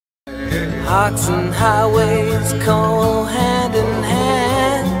Hawks and highways go hand in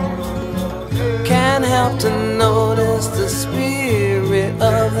hand. Can't help to notice the spirit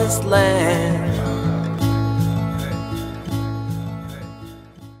of this land.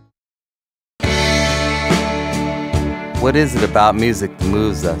 What is it about music that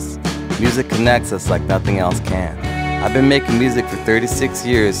moves us? Music connects us like nothing else can. I've been making music for 36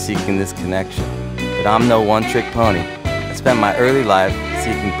 years seeking this connection. But I'm no one-trick pony. I spent my early life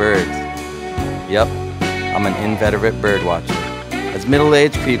seeking birds. Yep, I'm an inveterate bird watcher. As middle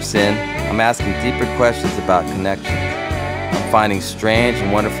age creeps in, I'm asking deeper questions about connections. I'm finding strange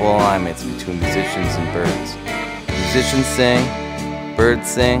and wonderful alignments between musicians and birds. Musicians sing, birds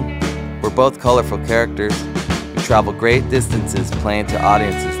sing. We're both colorful characters. We travel great distances playing to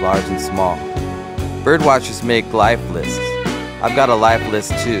audiences large and small. Bird watchers make life lists. I've got a life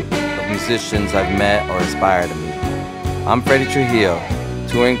list too, of musicians I've met or aspire to meet. I'm Freddy Trujillo,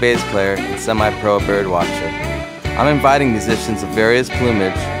 touring bass player and semi-pro bird watcher. I'm inviting musicians of various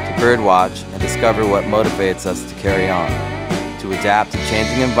plumage to bird watch and discover what motivates us to carry on, to adapt to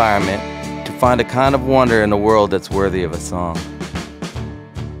changing environment, to find a kind of wonder in a world that's worthy of a song.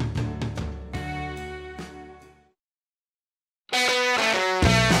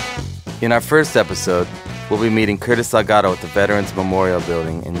 In our first episode, we'll be meeting Curtis Salgado at the Veterans Memorial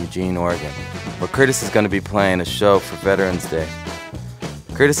Building in Eugene, Oregon, where Curtis is going to be playing a show for Veterans Day.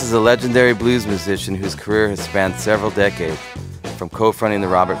 Curtis is a legendary blues musician whose career has spanned several decades, from co-fronting the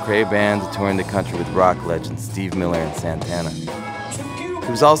Robert Cray Band to touring the country with rock legends Steve Miller and Santana.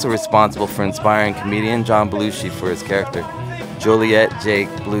 He was also responsible for inspiring comedian John Belushi for his character Joliet Jake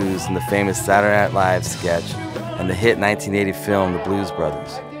Blues in the famous Saturday Night Live sketch and the hit 1980 film The Blues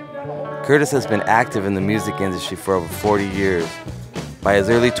Brothers. Curtis has been active in the music industry for over 40 years. By his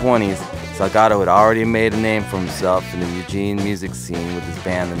early 20s, Salgado had already made a name for himself in the Eugene music scene with his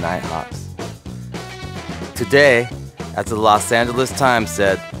band, the Nighthawks. Today, as the Los Angeles Times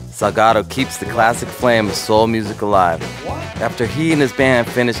said, Salgado keeps the classic flame of soul music alive. After he and his band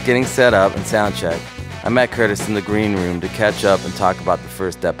finished getting set up and soundchecked, I met Curtis in the green room to catch up and talk about the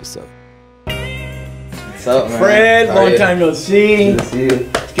first episode. What's up, man? Fred, long time no see. Good to see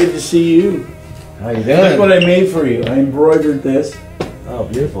you. It's good to see you. How you doing? Look what I made for you. I embroidered this. Oh,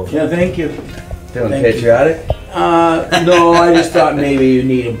 beautiful. Yeah, thank you. Feeling patriotic? No, I just thought maybe you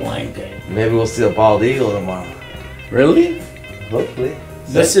need a blanket. Maybe we'll see a bald eagle tomorrow. Really? Hopefully.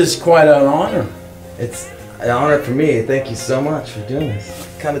 This is quite an honor. It's an honor for me. Thank you so much for doing this.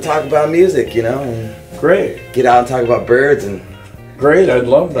 Kind of talk about music, you know, and Great. get out and talk about birds. And Great, I'd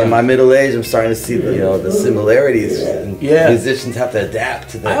love that. in my middle age, I'm starting to see, you know, the similarities. And Yeah. musicians have to adapt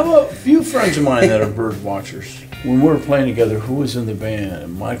to I have that. a few friends of mine that are bird watchers. When we were playing together, who was in the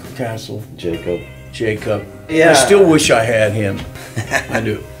band? Michael Castle, Jacob. Jacob. Yeah. I still wish I had him. I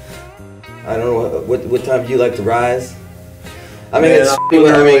do. I don't know, what time do you like to rise? I mean, Man, it's, I'm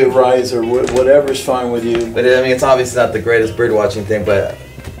an early riser, whatever's fine with you. but I mean, it's obviously not the greatest bird watching thing, but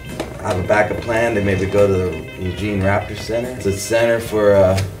I have a backup plan to maybe go to the Eugene Raptor Center. It's a center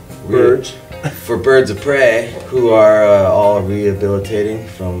for Birds. for birds of prey who are all rehabilitating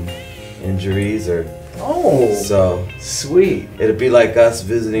from injuries or Oh, so. sweet. It'd be like us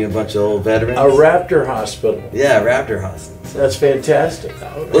visiting a bunch of old veterans. A raptor hospital. Yeah, Raptor Hospital. That's fantastic.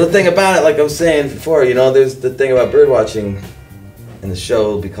 Well, the thing about it, like I was saying before, you know, there's the thing about bird watching, and the show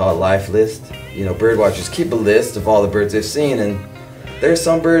will be called Life List. You know, bird watchers keep a list of all the birds they've seen, and there's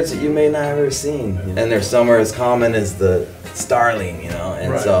some birds that you may not have ever seen, and there's some are as common as the starling, you know,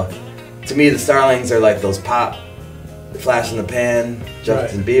 and Right. so to me the starlings are like those pop, flash in the pan,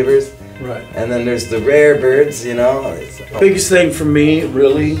 Justin Biebers, Right. and then there's the rare birds, you know. Biggest thing for me,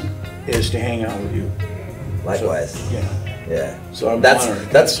 really, is to hang out with you. Likewise, So, yeah. yeah. So I'm That's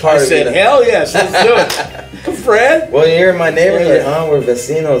honored. part I of said, it. hell yes, let's do it. Fred? Well, you're in my neighborhood, Yeah. huh? We're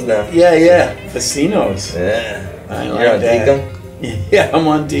vecinos now. Yeah, yeah. Casinos. Yeah. I You're like on that. Deacon? Yeah, I'm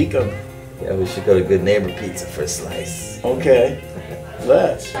on Deacon. Yeah, we should go to Good Neighbor Pizza for a slice. Okay.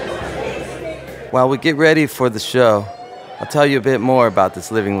 Let's. While we get ready for the show, I'll tell you a bit more about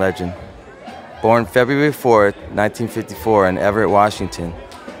this living legend. Born February 4th, 1954 in Everett, Washington,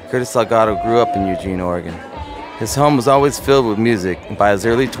 Curtis Salgado grew up in Eugene, Oregon. His home was always filled with music, and by his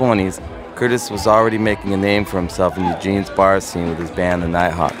early 20s, Curtis was already making a name for himself in Eugene's bar scene with his band, the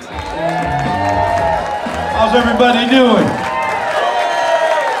Nighthawks. How's everybody doing?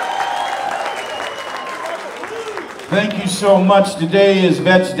 Thank you so much. Today is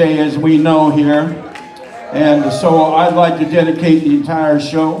Vets Day, as we know here. And so I'd like to dedicate the entire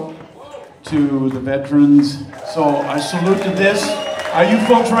show to the veterans. So I salute to this. Are you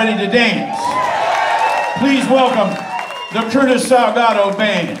folks ready to dance? Please welcome the Curtis Salgado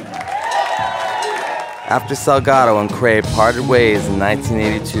Band. After Salgado and Cray parted ways in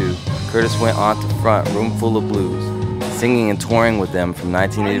 1982, Curtis went on to front Roomful of Blues, singing and touring with them from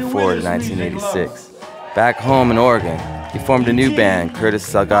 1984 to 1986. Back home in Oregon, he formed a new band, Curtis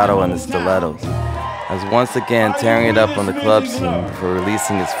Salgado and the Stilettos, as once again tearing it up on the club scene before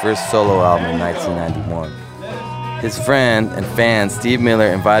releasing his first solo album in 1991. His friend and fan Steve Miller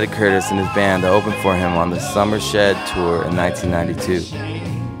invited Curtis and his band to open for him on the Summer Shed tour in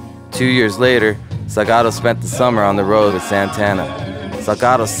 1992. 2 years later, Salgado spent the summer on the road with Santana.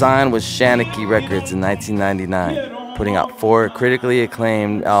 Salgado signed with Shanachie Records in 1999, putting out 4 critically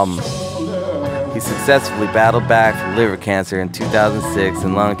acclaimed albums. He successfully battled back from liver cancer in 2006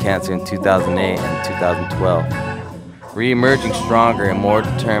 and lung cancer in 2008 and 2012, re-emerging stronger and more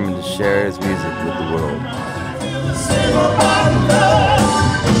determined to share his music with the world.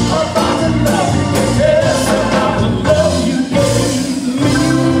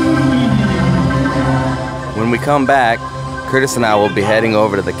 When we come back, Curtis and I will be heading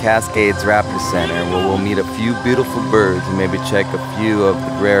over to the Cascade Raptor Center where we'll meet a few beautiful birds and maybe check a few of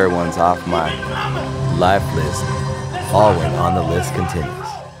the rarer ones off my life list. All when On the List continues.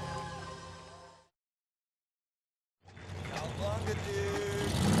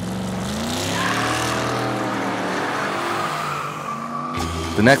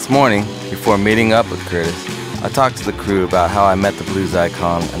 The next morning, before meeting up with Curtis, I talked to the crew about how I met the blues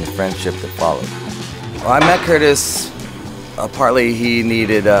icon and the friendship that followed. Well, I met Curtis, partly he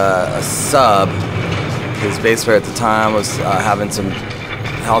needed a sub. His bass player at the time was having some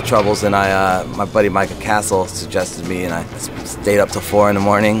health troubles, and my buddy Micah Castle suggested me, and I stayed up till 4 in the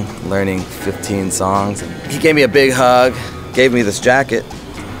morning learning 15 songs. He gave me a big hug, gave me this jacket,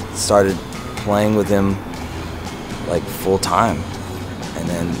 started playing with him like full time. And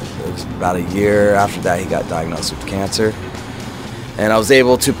then it was about a year after that he got diagnosed with cancer. And I was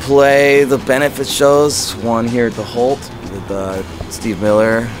able to play the benefit shows, one here at the Holt with Steve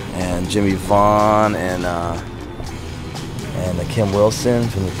Miller and Jimmy Vaughn and Kim Wilson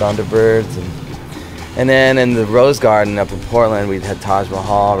from the Thunderbirds. And then in the Rose Garden up in Portland, we had Taj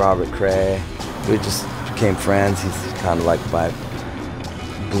Mahal, Robert Cray. We just became friends. He's kind of like my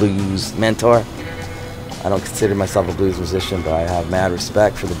blues mentor. I don't consider myself a blues musician, but I have mad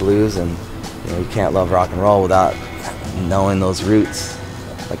respect for the blues, and you can't love rock and roll without knowing those roots.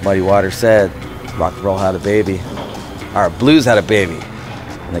 Like Muddy Waters said, rock and roll had a baby, or blues had a baby,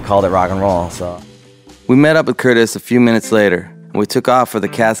 and they called it rock and roll. So we met up with Curtis a few minutes later, and we took off for the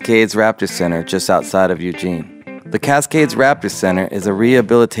Cascades Raptor Center just outside of Eugene. The Cascades Raptor Center is a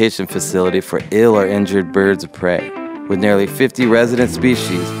rehabilitation facility for ill or injured birds of prey. With nearly 50 resident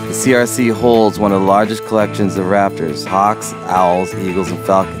species, the CRC holds one of the largest collections of raptors, hawks, owls, eagles, and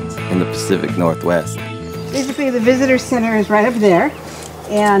falcons in the Pacific Northwest. Basically, the visitor center is right up there,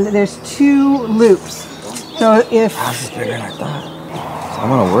 and there's 2 loops. So if... This is bigger than I thought. I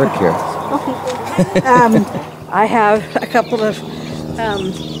want to work here. Okay. I have a couple of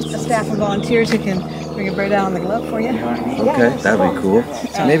staff and volunteers who can bring a bird down on the glove for you. Okay, that'd be cool.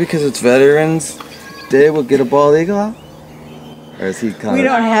 So maybe because it's Veterans Day, we'll get a bald eagle out? Or is he kind of... We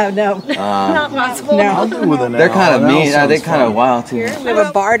don't have, no. Not possible. No. They're kind of mean. They're kind of wild, too. We have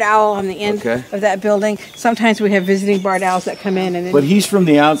a barred owl on the end of that building. Sometimes we have visiting barred owls that come in. And then But he's from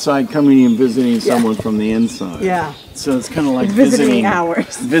the outside coming and visiting someone from the inside. Yeah. So it's kind of like visiting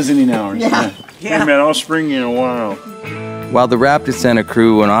hours. Visiting hours, yeah. Hey man, I'll spring you in a while. While the Raptor Center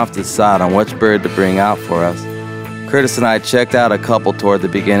crew went off to decide on which bird to bring out for us, Curtis and I checked out a couple toward the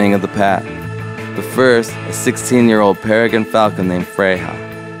beginning of the path. The first, a 16-year-old peregrine falcon named Freya.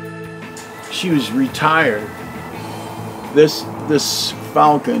 She was retired. This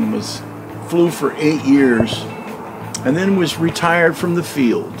falcon flew for 8 years and then was retired from the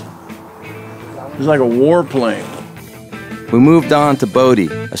field. It was like a warplane. We moved on to Bodie,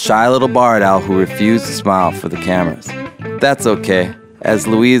 a shy little barred owl who refused to smile for the cameras. That's okay, as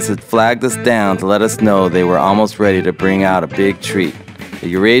Louise had flagged us down to let us know they were almost ready to bring out a big treat. A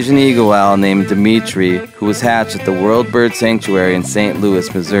Eurasian eagle owl named Dimitri, who was hatched at the World Bird Sanctuary in St.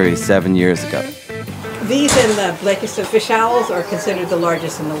 Louis, Missouri 7 years ago. These and the Blakiston fish owls are considered the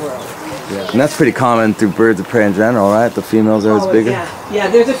largest in the world. Yeah. And that's pretty common through birds of prey in general, right? The females are always bigger? Yeah,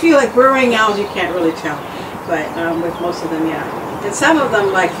 there's a few like burrowing owls you can't really tell, but with most of them, yeah. And some of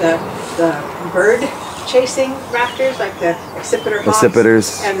them, like the bird chasing raptors, like the accipiter hawks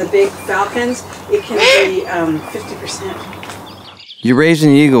and the big falcons, it can be 50%. Eurasian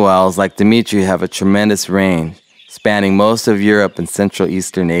eagle owls like Dimitri have a tremendous range, spanning most of Europe and Central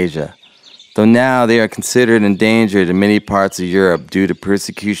Eastern Asia, though now they are considered endangered in many parts of Europe due to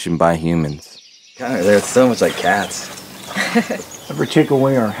persecution by humans. God, they're so much like cats. ever take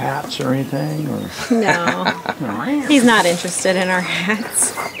away our hats or anything? Or? No. He's not interested in our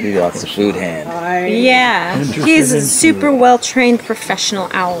hats. He got the food hand. Yeah. He's a super well-trained professional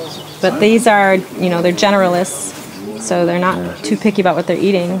owl. But these are, you know, they're generalists, so they're not too picky about what they're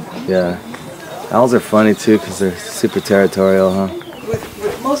eating. Yeah. Owls are funny too because they're super territorial, huh?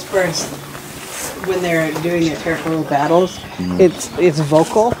 With most birds, when they're doing their territorial battles, it's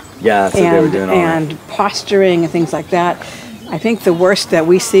vocal. Yeah, that's what they were doing all and posturing and things like that. I think the worst that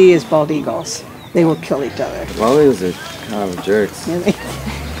we see is bald eagles. They will kill each other. Bald eagles are kind of jerks.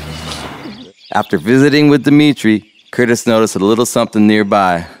 After visiting with Dimitri, Curtis noticed a little something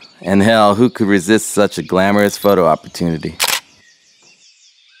nearby. And hell, who could resist such a glamorous photo opportunity?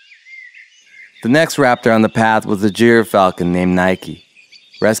 The next raptor on the path was a gyrfalcon named Nike,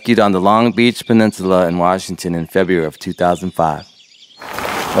 rescued on the Long Beach Peninsula in Washington in February of 2005.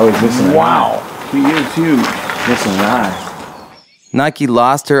 Oh, he's missing an eye. Wow, he is huge. Missing an eye. Nike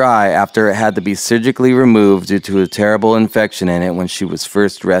lost her eye after it had to be surgically removed due to a terrible infection in it when she was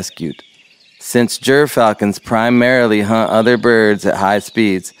first rescued. Since gyrfalcons primarily hunt other birds at high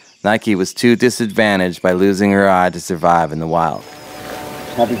speeds, Nike was too disadvantaged by losing her eye to survive in the wild.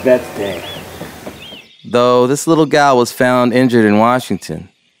 Happy Vets Day. Though this little gal was found injured in Washington,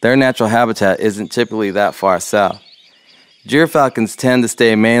 their natural habitat isn't typically that far south. Gyrfalcons tend to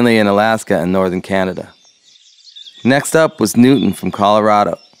stay mainly in Alaska and northern Canada. Next up was Newton from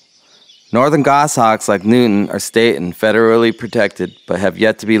Colorado. Northern goshawks like Newton are state and federally protected, but have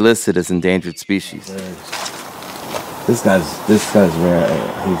yet to be listed as endangered species. This guy's rare.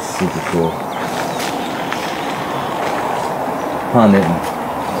 He's super cool. Huh, Newton?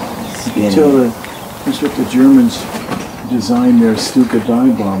 That's what the Germans designed their Stuka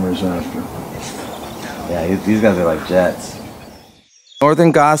dive bombers after. Yeah, these guys are like jets.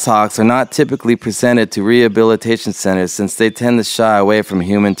 Northern goshawks are not typically presented to rehabilitation centers since they tend to shy away from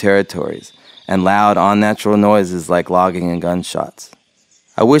human territories and loud, unnatural noises like logging and gunshots.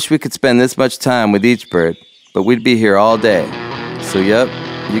 I wish we could spend this much time with each bird, but we'd be here all day. So yep,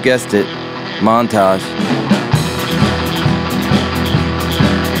 you guessed it, montage.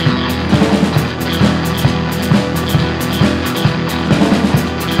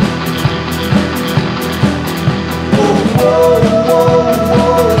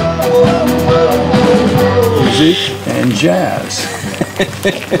 Music and jazz.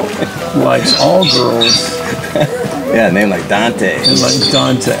 Likes all girls. Yeah, name like Dante. And like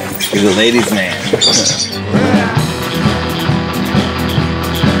Dante. He's a ladies' man.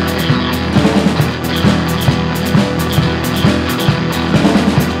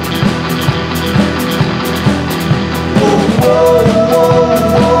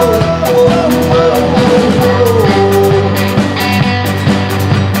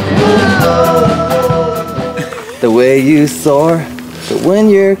 The way you soar, but when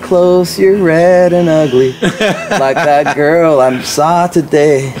you're close, you're red and ugly. Like that girl I saw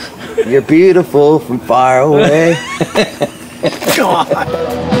today. You're beautiful from far away. God.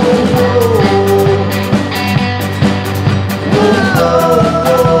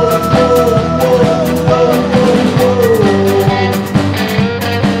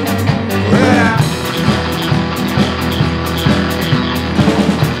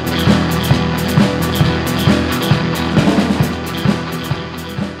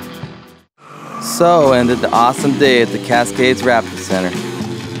 So ended the awesome day at the Cascades Raptor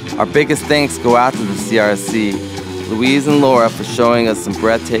Center. Our biggest thanks go out to the CRC, Louise and Laura, for showing us some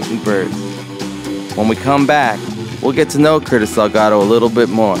breathtaking birds. When we come back, we'll get to know Curtis Salgado a little bit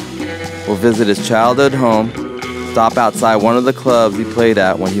more. We'll visit his childhood home, stop outside one of the clubs he played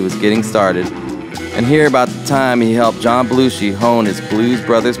at when he was getting started, and hear about the time he helped John Belushi hone his Blues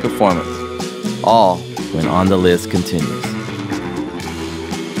Brothers performance. All when On the List continues.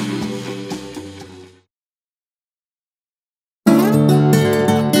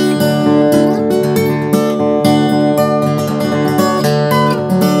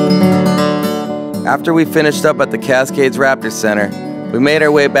 After we finished up at the Cascades Raptor Center, we made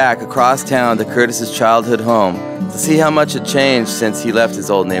our way back across town to Curtis's childhood home to see how much had changed since he left his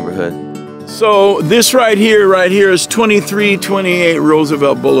old neighborhood. So this right here is 2328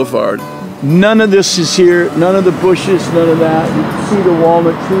 Roosevelt Boulevard. None of this is here, none of the bushes, none of that. You can see the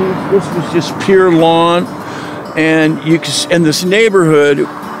walnut trees. This was just pure lawn. And in this neighborhood,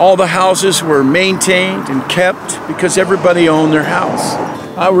 all the houses were maintained and kept because everybody owned their house.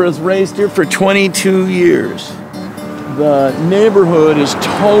 I was raised here for 22 years. The neighborhood has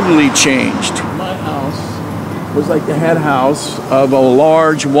totally changed. My house was like the head house of a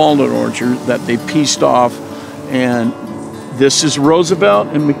large walnut orchard that they pieced off. And this is Roosevelt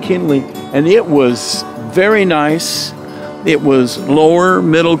and McKinley. And it was very nice. it was lower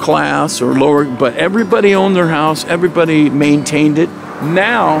middle class or lower, but everybody owned their house. Everybody maintained it.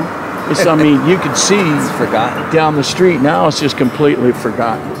 Now, I mean, you could see It's forgotten. down the street. Now it's just completely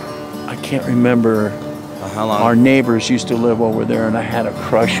forgotten. I can't remember. How long? Our neighbors used to live over there, and I had a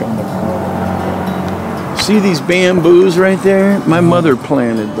crush on them. See these bamboos right there? My mother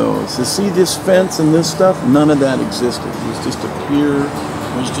planted those. To see this fence and this stuff, none of that existed. It was just a pure,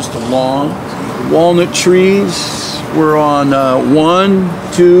 it was just a lawn. Walnut trees were on 1,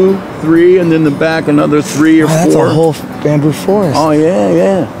 2, 3, and then the back another 3 or 4. That's a whole bamboo forest. Oh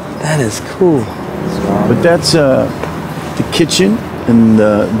yeah. That is cool. But that's the kitchen, and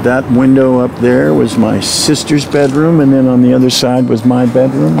that window up there was my sister's bedroom, and then on the other side was my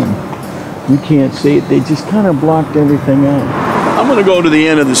bedroom. And you can't see it. They just kind of blocked everything out. I'm gonna go to the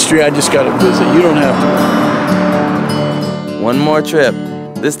end of the street. I just got to visit. You don't have to. One more trip,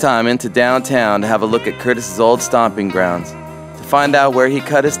 this time into downtown to have a look at Curtis's old stomping grounds, to find out where he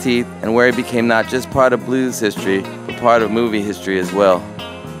cut his teeth and where he became not just part of blues history, but part of movie history as well.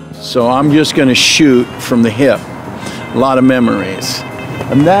 So I'm just gonna shoot from the hip. A lot of memories.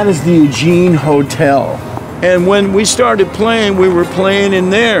 And that is the Eugene Hotel. And when we started playing, we were playing in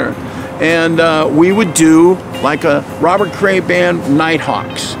there. And we would do like a Robert Cray band,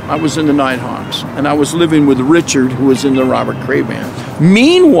 Nighthawks. I was in the Nighthawks. And I was living with Richard, who was in the Robert Cray band.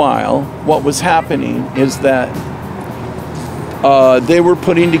 Meanwhile, what was happening is that they were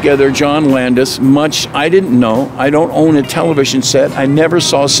putting together John Landis, much I didn't know. I don't own a television set. I never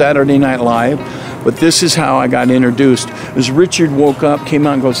saw Saturday Night Live, but this is how I got introduced. As Richard woke up, came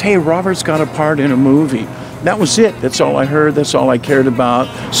out and goes, "Hey, Robert's got a part in a movie." That was it. That's all I heard. That's all I cared about.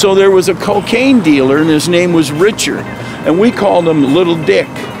 So there was a cocaine dealer, and his name was Richard. And we called him Little Dick,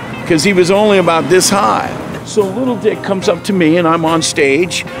 because he was only about this high. So Little Dick comes up to me, and I'm on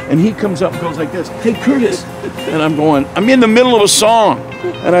stage, and he comes up and goes like this, "Hey, Curtis." And I'm going, I'm in the middle of a song.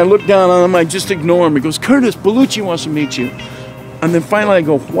 And I look down on him, I just ignore him. He goes, "Curtis, Bellucci wants to meet you." And then finally I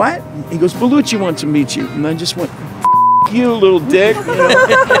go, "What?" He goes, "Bellucci wants to meet you." And I just went, "You little dick." You know?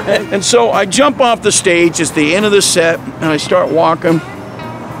 And so I jump off the stage, it's the end of the set, and I start walking.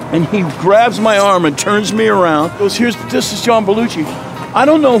 And he grabs my arm and turns me around. He goes, "This is John Bellucci." I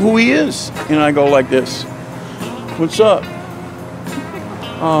don't know who he is. And I go like this, "What's up?"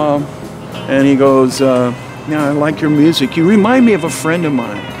 And he goes, "Yeah, I like your music. You remind me of a friend of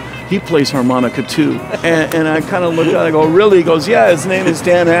mine. He plays harmonica too." And I kind of look at it, I go, "Really?" He goes, "Yeah, his name is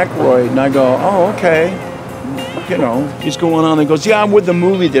Dan Aykroyd." And I go, "Oh, okay." You know, he's going on. He goes, "Yeah, I'm with the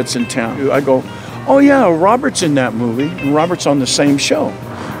movie that's in town." I go, "Oh yeah, Robert's in that movie." And Robert's on the same show.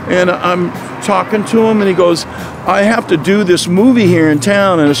 And I'm talking to him, and he goes, "I have to do this movie here in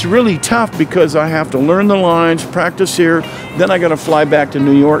town, and it's really tough because I have to learn the lines, practice here, then I got to fly back to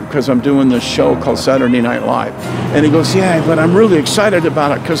New York because I'm doing this show called Saturday Night Live." And he goes, "Yeah, but I'm really excited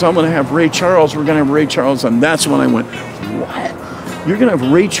about it because I'm going to have Ray Charles. We're going to have Ray Charles." And that's when I went, "What? You're going to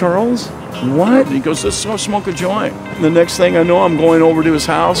have Ray Charles? What?" And he goes, "Let's go smoke a joint." And the next thing I know, I'm going over to his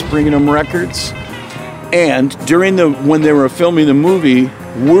house, bringing him records. And when they were filming the movie,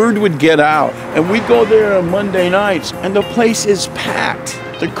 word would get out, and we'd go there on Monday nights, and the place is packed.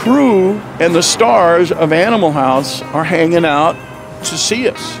 The crew and the stars of Animal House are hanging out to see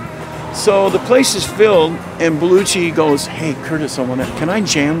us. So the place is filled, and Bellucci goes, "Hey, Curtis, can I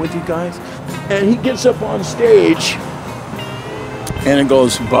jam with you guys?" And he gets up on stage, and it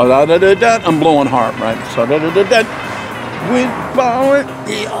goes, ba-da-da-da-da. I'm blowing harp, right? So-da-da-da-da. We borrowed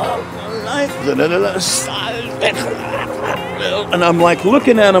the light. And I'm like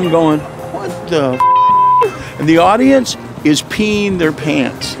looking at him going, "What the f-?" And the audience is peeing their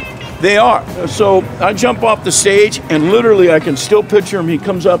pants. They are. So I jump off the stage, and literally I can still picture him. He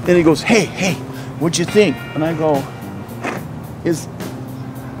comes up and he goes, "Hey, what'd you think?" And I go,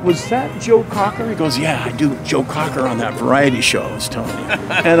 "Was that Joe Cocker?" He goes, "Yeah, I do Joe Cocker on that variety show I was telling you."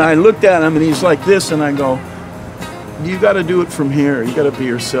 And I looked at him, and he's like this, and I go, "You got to do it from here. You got to be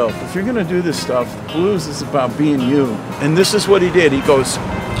yourself. If you're going to do this stuff, blues is about being you." And this is what he did. He goes,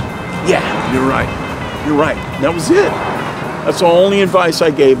 "Yeah, you're right. You're right." That was it. That's the only advice I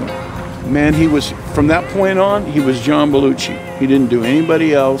gave him. Man, from that point on, he was John Bellucci. He didn't do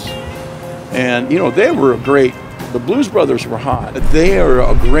anybody else. And, they were the Blues Brothers were hot. They are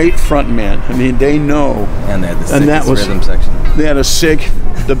a great front man. I mean, they know. And they had the sickest rhythm section. They had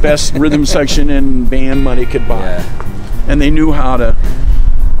the best rhythm section in band money could buy. Yeah. And they knew how to,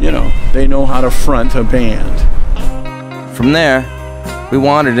 they know how to front a band. From there, we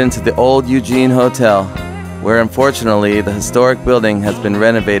wandered into the old Eugene Hotel, where unfortunately the historic building has been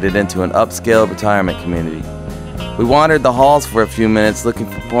renovated into an upscale retirement community. We wandered the halls for a few minutes looking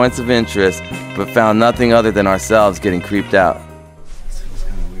for points of interest, but found nothing other than ourselves getting creeped out. It feels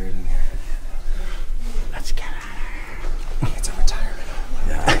kind of weird in here. Let's get out of here. It's a retirement.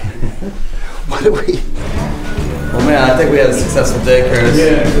 Yeah. What do we? Well, man, I think we had a successful day, Curtis.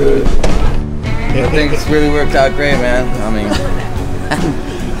 Yeah, good. I think it's really worked out great, man. I mean,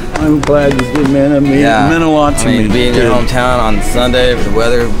 I'm glad you did, man. It meant a lot to me. Being in your hometown on Sunday, the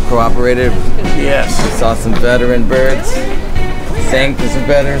weather cooperated. Yes. We saw some veteran birds, sang to some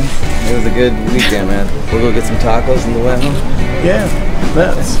veterans. It was a good weekend, man. We'll go get some tacos on the way home. Yeah,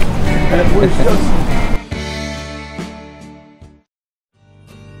 that was just.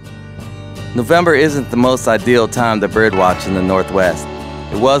 November isn't the most ideal time to birdwatch in the Northwest.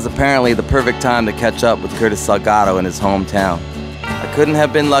 It was apparently the perfect time to catch up with Curtis Salgado in his hometown. I couldn't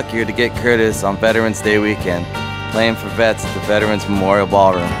have been luckier to get Curtis on Veterans Day weekend, playing for vets at the Veterans Memorial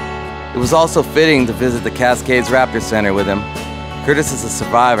Ballroom. It was also fitting to visit the Cascade Raptor Center with him. Curtis is a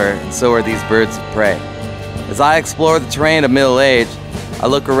survivor, and so are these birds of prey. As I explore the terrain of middle age, I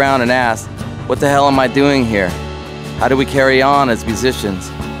look around and ask, what the hell am I doing here? How do we carry on as musicians?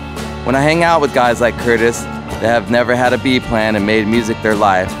 When I hang out with guys like Curtis that have never had a B plan and made music their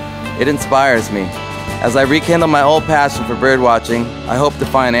life, it inspires me. As I rekindle my old passion for birdwatching, I hope to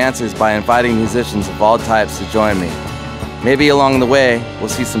find answers by inviting musicians of all types to join me. Maybe along the way, we'll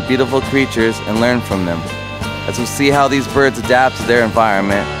see some beautiful creatures and learn from them. As we see how these birds adapt to their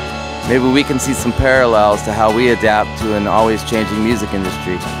environment, maybe we can see some parallels to how we adapt to an always changing music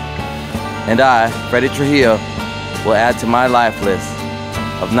industry. And I, Freddy Trujillo, will add to my life list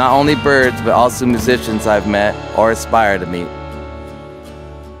of not only birds, but also musicians I've met or aspire to meet.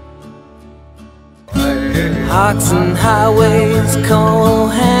 Hawks and highways, cold